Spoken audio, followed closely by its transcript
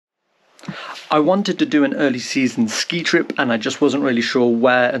I wanted to do an early season ski trip and I just wasn't really sure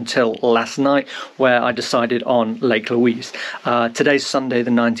where until last night, where I decided on Lake Louise. Today's Sunday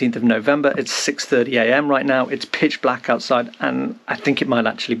the 19th of November, it's 6:30 AM right now, it's pitch black outside and I think it might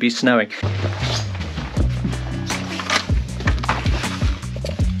actually be snowing.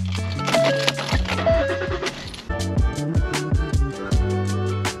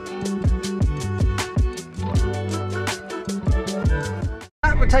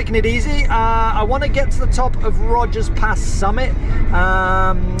 We're taking it easy. I want to get to the top of Rogers Pass Summit,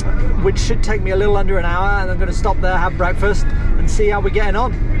 which should take me a little under an hour, and I'm going to stop there, have breakfast, and see how we're getting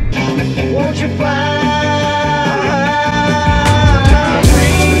on. Won't you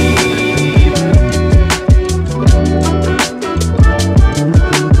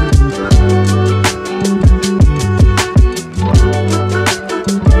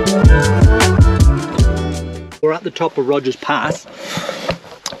We're at the top of Rogers Pass.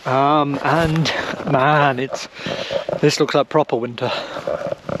 And man, this looks like proper winter.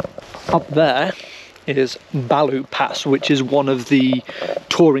 Up there is Balu Pass, which is one of the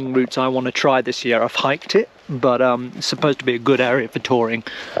touring routes I want to try this year. I've hiked it, but it's supposed to be a good area for touring.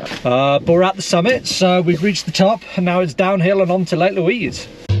 But we're at the summit, so we've reached the top, and now it's downhill and on to Lake Louise.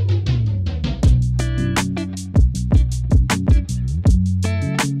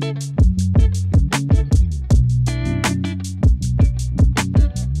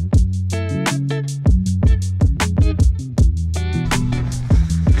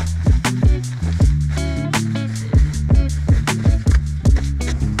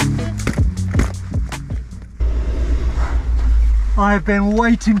 I've been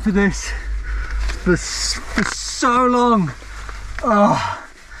waiting for this for so long. Oh,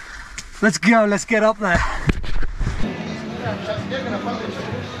 let's go, let's get up there.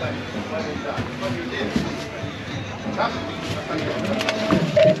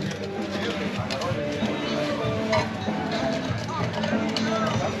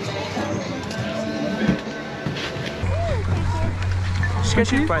 Just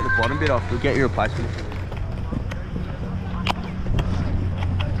get you right the bottom bit off, we'll get your replacement.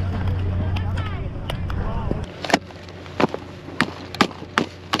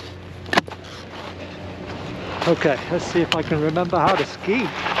 Okay, let's see if I can remember how to ski.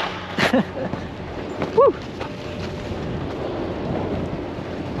 Woo!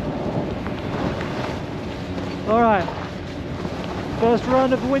 All right, first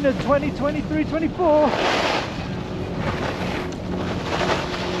round of winter 2023-24.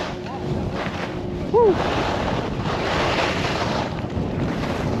 Woo!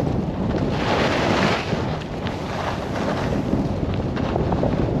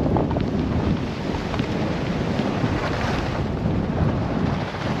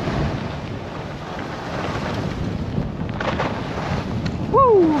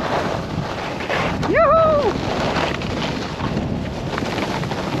 Woo! Yoo-hoo!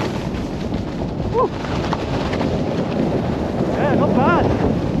 Woo! Yeah, not bad.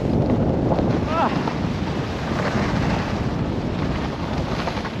 Ah.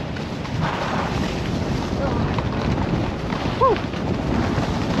 Woo!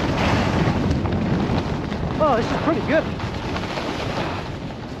 Oh, this is pretty good.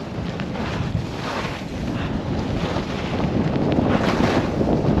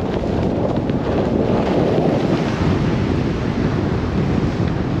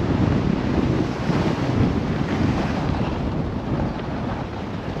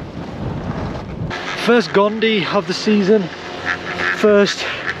 First Gondi of the season, first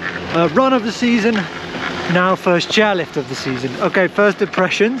run of the season, now first chairlift of the season. Okay, first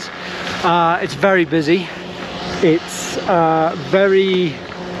impressions. It's very busy. It's very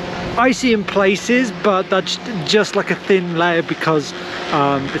icy in places, but that's just like a thin layer because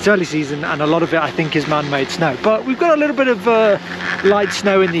it's early season and a lot of it I think is man-made snow. But we've got a little bit of light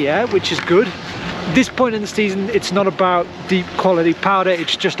snow in the air, which is good. This point in the season, it's not about deep quality powder,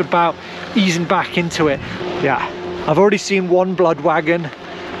 it's just about easing back into it. Yeah, I've already seen 1 blood wagon,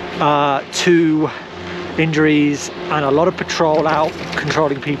 2 injuries, and a lot of patrol out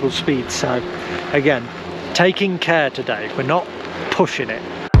controlling people's speed. So again, taking care today, we're not pushing it.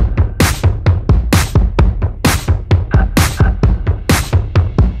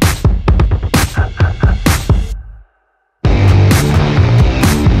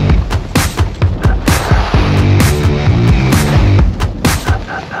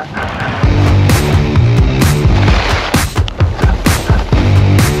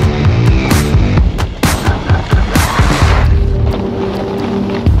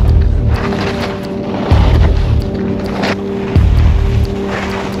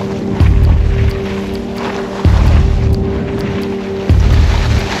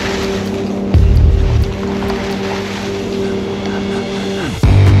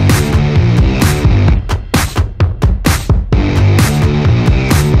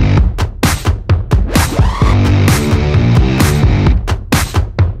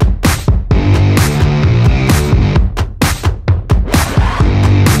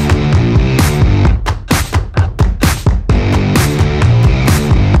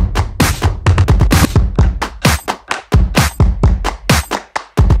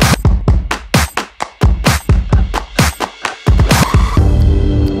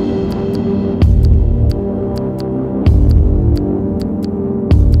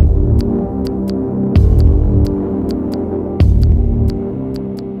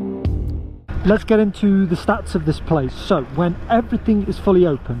 let's get into the stats of this place. So when everything is fully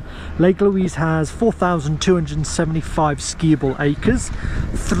open, Lake Louise has 4,275 skiable acres,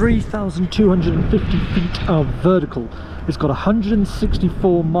 3,250 feet of vertical. It's got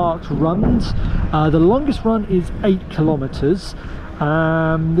 164 marked runs. The longest run is 8 kilometers.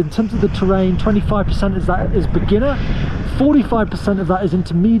 In terms of the terrain, 25% of that is beginner, 45% of that is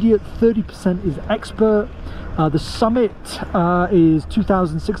intermediate, 30% is expert. The summit is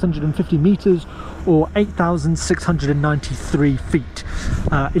 2,650 meters or 8,693 feet.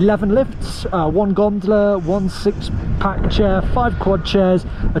 11 lifts, 1 gondola, 1 6-pack chair, 5 quad chairs,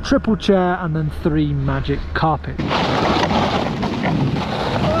 a triple chair, and then 3 magic carpets.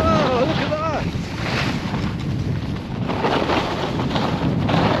 Oh, look at that!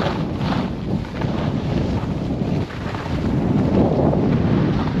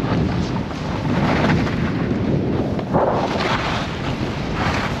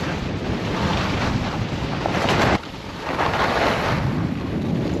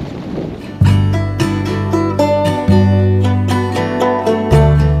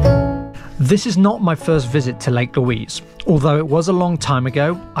 This is not my first visit to Lake Louise. Although it was a long time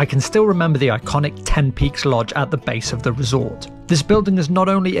ago, I can still remember the iconic 10 Peaks Lodge at the base of the resort. This building is not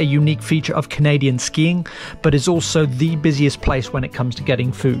only a unique feature of Canadian skiing, but is also the busiest place when it comes to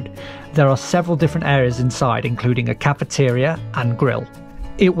getting food. There are several different areas inside, including a cafeteria and grill.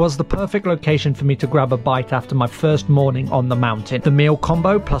 It was the perfect location for me to grab a bite after my first morning on the mountain. The meal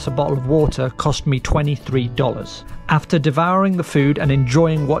combo plus a bottle of water cost me $23. After devouring the food and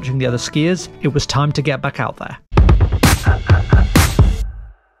enjoying watching the other skiers, it was time to get back out there.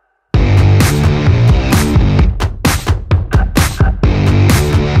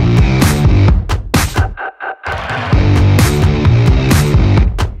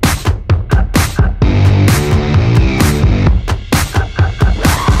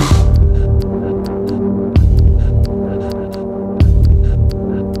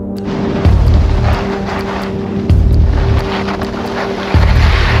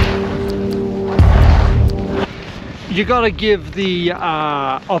 You gotta give the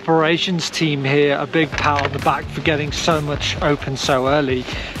operations team here a big pat on the back for getting so much open so early,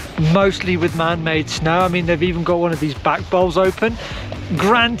 mostly with man-made snow. I mean, they've even got one of these back bowls open.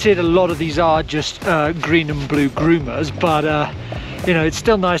 Granted, a lot of these are just green and blue groomers, but you know, it's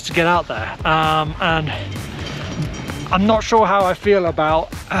still nice to get out there. And I'm not sure how I feel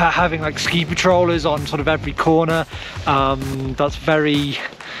about having like ski patrollers on sort of every corner. That's very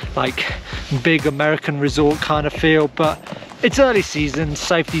like big American resort kind of feel, but it's early season,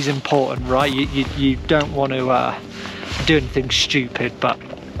 safety's important, right? You don't want to do anything stupid, but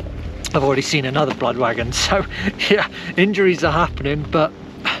I've already seen another blood wagon, so yeah, injuries are happening, but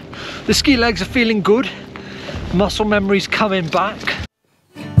the ski legs are feeling good, muscle memory's coming back.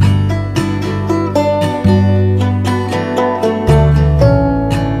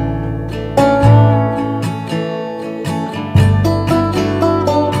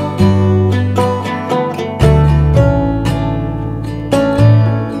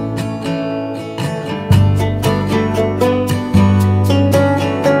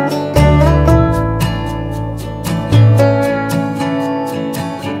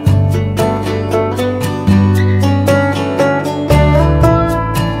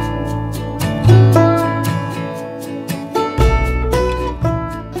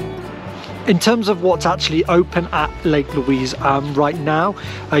 In terms of what's actually open at Lake Louise right now,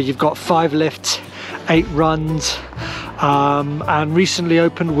 you've got 5 lifts, 8 runs, and recently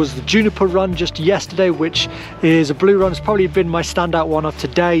opened was the Juniper Run just yesterday, which is a blue run. It's probably been my standout one of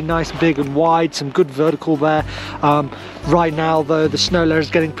today. Nice, big and wide, some good vertical there. Right now though, the snow layer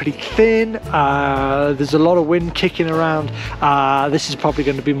is getting pretty thin. There's a lot of wind kicking around. This is probably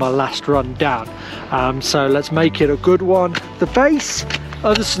going to be my last run down, so let's make it a good one. The base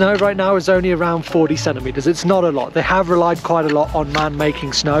of the snow right now is only around 40 centimeters. It's not a lot. They have relied quite a lot on man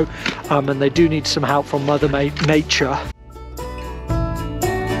making snow, and they do need some help from Mother Nature.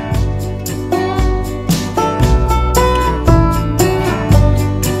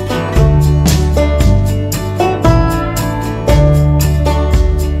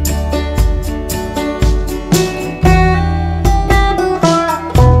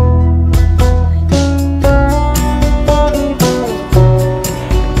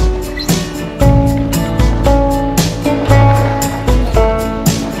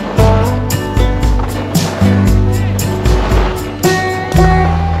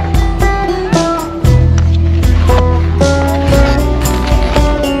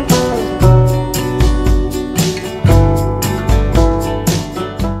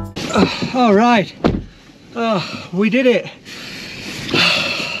 All right, we did it.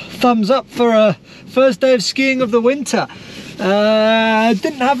 thumbs up for a first day of skiing of the winter.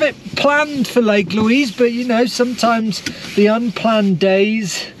 Didn't have it planned for Lake Louise, but you know, sometimes the unplanned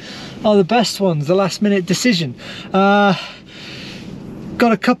days are the best ones, the last minute decision.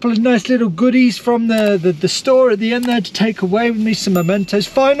 Got a couple of nice little goodies from the store at the end there to take away with me, some mementos.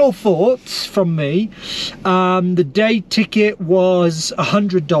 Final thoughts from me. The day ticket was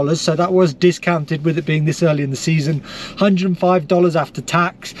 $100, so that was discounted with it being this early in the season. $105 after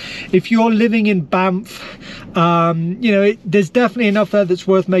tax. If you're living in Banff, you know, there's definitely enough there that's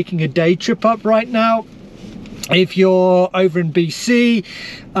worth making a day trip up right now. If you're over in BC,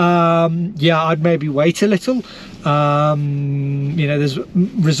 yeah, I'd maybe wait a little. You know, there's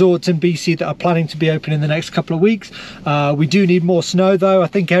resorts in BC that are planning to be open in the next couple of weeks. We do need more snow though. I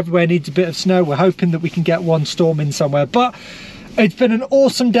think everywhere needs a bit of snow. We're hoping that we can get one storm in somewhere, but it's been an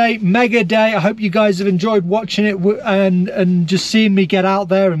awesome day, mega day. I hope you guys have enjoyed watching it and just seeing me get out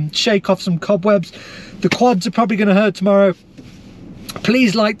there and shake off some cobwebs. The quads are probably going to hurt tomorrow.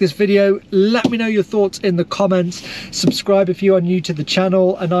 Please like this video, let me know your thoughts in the comments, subscribe if you are new to the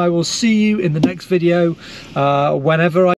channel, and I will see you in the next video whenever I